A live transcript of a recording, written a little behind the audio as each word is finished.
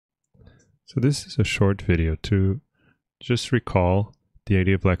So this is a short video to just recall the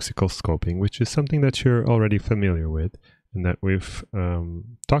idea of lexical scoping, which is something that you're already familiar with and that we've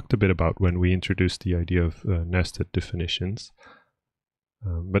talked a bit about when we introduced the idea of nested definitions.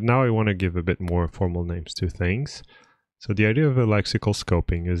 But now I want to give a bit more formal names to things. So the idea of a lexical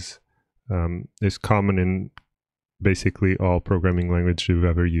scoping is common in basically all programming languages you've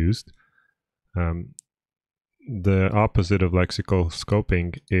ever used. The opposite of lexical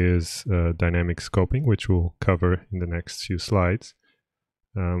scoping is dynamic scoping, which we'll cover in the next few slides.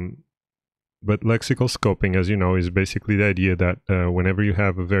 But lexical scoping, as you know, is basically the idea that whenever you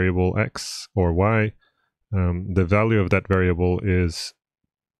have a variable x or y, the value of that variable is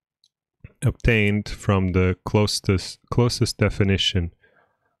obtained from the closest definition,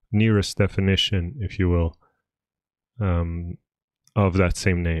 nearest definition, if you will, of that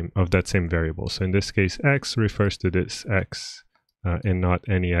same name, of that same variable. So in this case, x refers to this x and not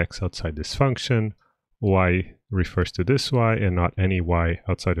any x outside this function. Y refers to this y and not any y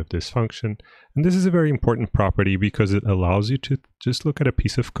outside of this function. And this is a very important property because it allows you to just look at a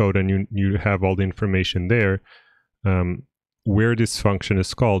piece of code and you have all the information there. Where this function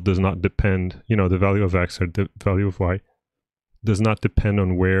is called does not depend, the value of x or the value of y does not depend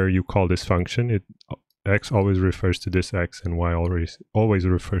on where you call this function. X always refers to this x and y always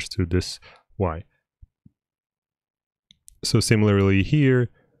refers to this y. So similarly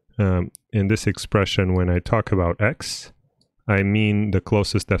here, in this expression, when I talk about x, I mean the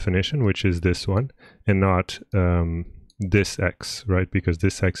closest definition, which is this one, and not this x, right? Because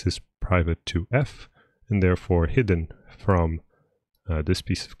this x is private to f and therefore hidden from this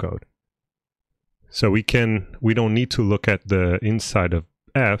piece of code. So we don't need to look at the inside of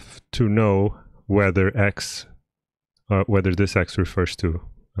f to know whether this x refers to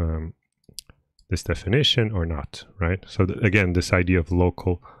this definition or not, right? So again, this idea of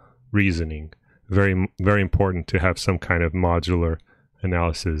local reasoning, very, very important to have some kind of modular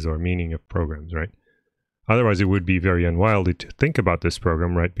analysis or meaning of programs, right? Otherwise, it would be very unwieldy to think about this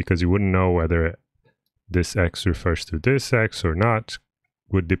program, right? Because you wouldn't know whether this x refers to this x or not.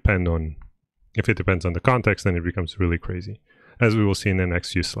 Would depend on, if it depends on the context, then it becomes really crazy, as we will see in the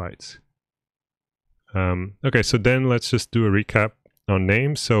next few slides. Okay, so then let's just do a recap on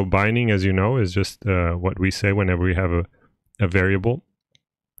names. So binding, as you know, is just what we say whenever we have a variable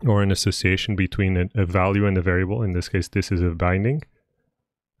or an association between a value and a variable. In this case, this is a binding.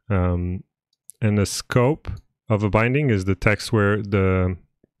 And the scope of a binding is the text where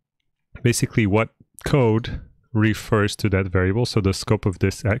basically what code refers to that variable. So the scope of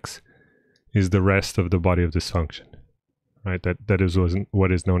this x is the rest of the body of this function, right? That is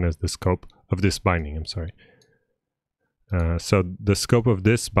what is known as the scope of this binding, I'm sorry. So the scope of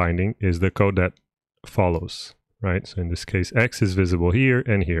this binding is the code that follows, right? So in this case, x is visible here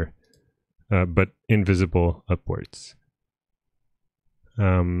and here, but invisible upwards.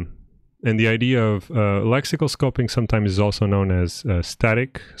 And the idea of lexical scoping sometimes is also known as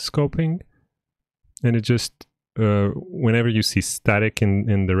static scoping. And it just, whenever you see static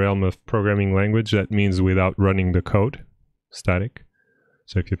in the realm of programming language, that means without running the code, static.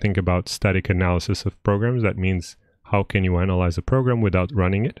 So if you think about static analysis of programs, that means how can you analyze a program without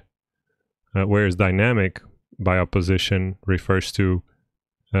running it? Whereas dynamic, by opposition, refers to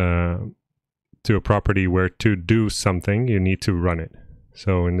a property where to do something, you need to run it.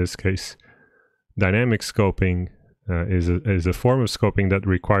 So in this case, dynamic scoping is a form of scoping that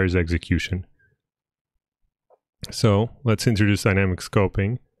requires execution. So let's introduce dynamic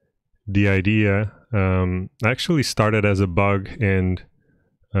scoping. The idea actually started as a bug in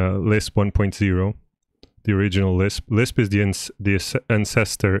Lisp 1.0, the original Lisp. Lisp is the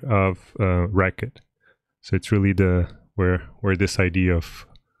ancestor of Racket. So it's really where this idea of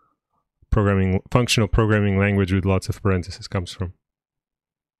functional programming language with lots of parentheses comes from.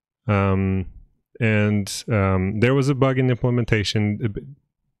 There was a bug in implementation.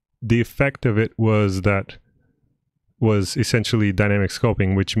 The effect of it was essentially dynamic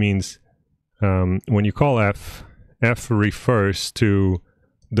scoping, which means when you call f refers to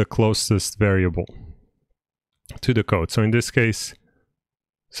the closest variable to the code. So in this case,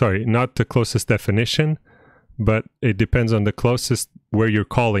 sorry, not the closest definition, but it depends on the closest where you're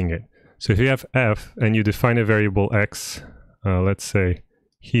calling it. So if you have f and you define a variable x, let's say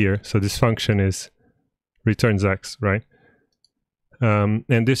here, so this function returns x, right?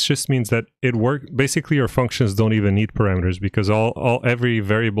 And this just means that basically your functions don't even need parameters because every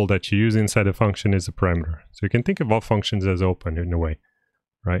variable that you use inside a function is a parameter. So you can think of all functions as open in a way,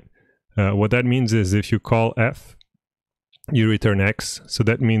 right? What that means is if you call f, you return x. So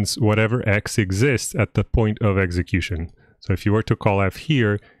that means whatever x exists at the point of execution. So if you were to call f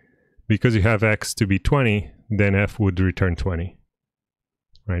here, because you have x to be 20, then f would return 20,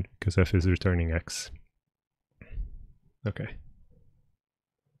 right? Because f is returning x. Okay.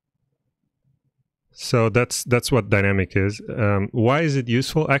 So that's what dynamic is. Why is it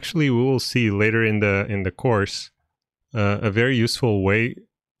useful? Actually, we will see later in the course a very useful way.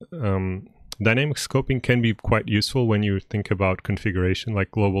 Dynamic scoping can be quite useful when you think about configuration,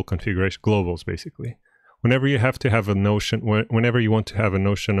 like global configuration, globals basically. Whenever you have to have a notion, whenever you want to have a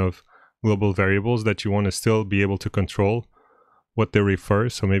notion of global variables that you want to still be able to control what they refer,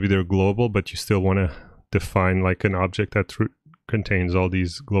 so maybe they're global, but you still want to define like an object that contains all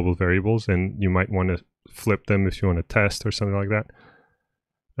these global variables, and you might want to flip them if you want to test or something like that.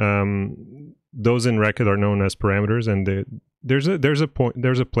 Those in Racket are known as parameters, and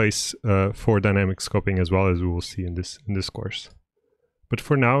there's a place for dynamic scoping as well, as we will see in this course. But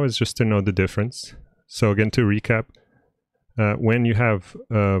for now, it's just to know the difference. So again, to recap, when you have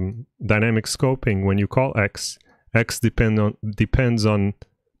dynamic scoping, when you call x depends on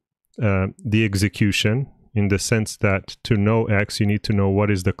the execution, in the sense that to know x, you need to know what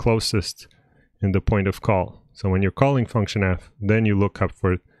is the closest in the point of call. So when you're calling function f, then you look up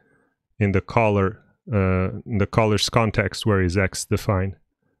for in the caller's context, where is x defined,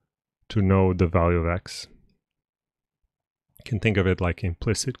 to know the value of x. You can think of it like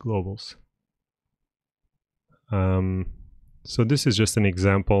implicit globals. So this is just an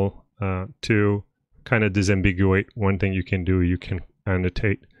example to kind of disambiguate. One thing you can do, you can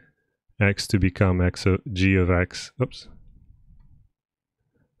annotate x to become g of x,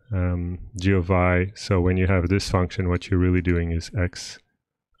 g of I. So when you have this function, what you're really doing is x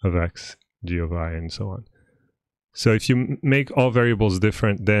of x, g of I, and so on. So if you make all variables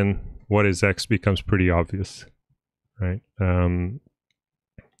different, then what is x becomes pretty obvious, right?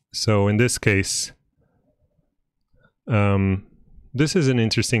 So in this case, this is an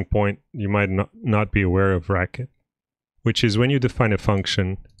interesting point you might not be aware of Racket, which is when you define a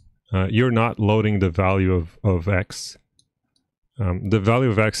function, you're not loading the value of x. The value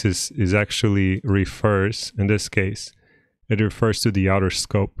of x is actually refers, in this case, it refers to the outer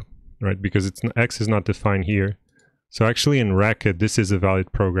scope, right? Because x is not defined here. So actually in Racket, this is a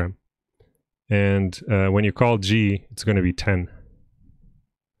valid program. And when you call g, it's going to be 10,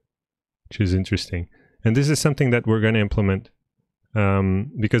 which is interesting. And this is something that we're going to implement,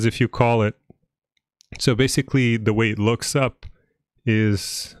 because if you call it, so basically the way it looks up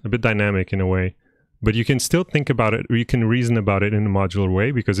is a bit dynamic in a way, but you can still think about it, or you can reason about it in a modular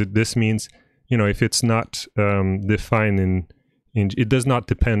way, because this means, you know, if it's not defined in it does not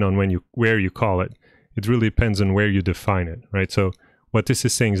depend on where you call it. It really depends on where you define it, right? So what this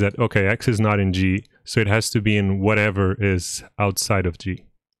is saying is that, okay, x is not in G, so it has to be in whatever is outside of G,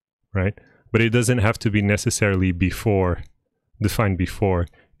 right? But it doesn't have to be necessarily defined before.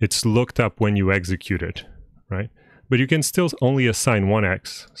 It's looked up when you execute it, right? But you can still only assign one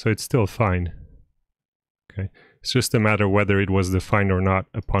x, so it's still fine. Okay, it's just a matter whether it was defined or not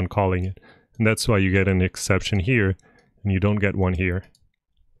upon calling it. And that's why you get an exception here, and you don't get one here.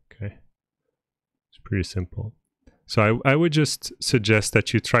 Okay, it's pretty simple. So I would just suggest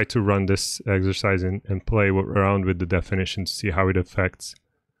that you try to run this exercise and play around with the definition to see how it affects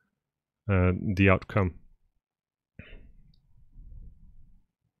the outcome.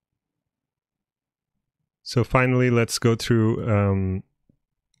 So finally, let's go through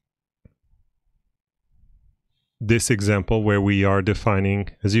this example where we are defining,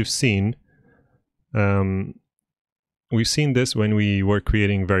 as you've seen, we've seen this when we were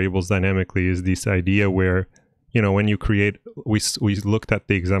creating variables dynamically, is this idea where, you know, when you create, we looked at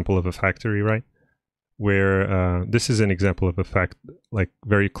the example of a factory, right? Where this is an example of a like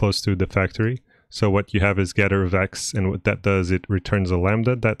very close to the factory. So what you have is getter of x, and what that does, it returns a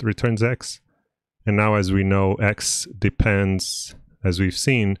lambda that returns x. And now, as we know, x depends, as we've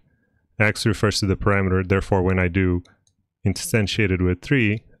seen, x refers to the parameter. Therefore, when I do instantiated with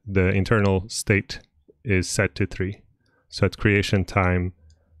 3, the internal state is set to 3. So at creation time,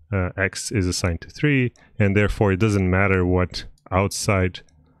 x is assigned to 3, and therefore it doesn't matter what outside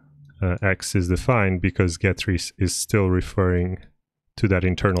x is defined, because get3 is still referring to that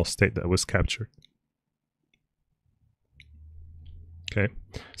internal state that was captured. Okay,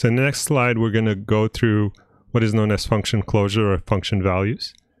 so in the next slide, we're going to go through what is known as function closure or function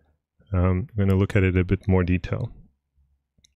values. I'm going to look at it in a bit more detail.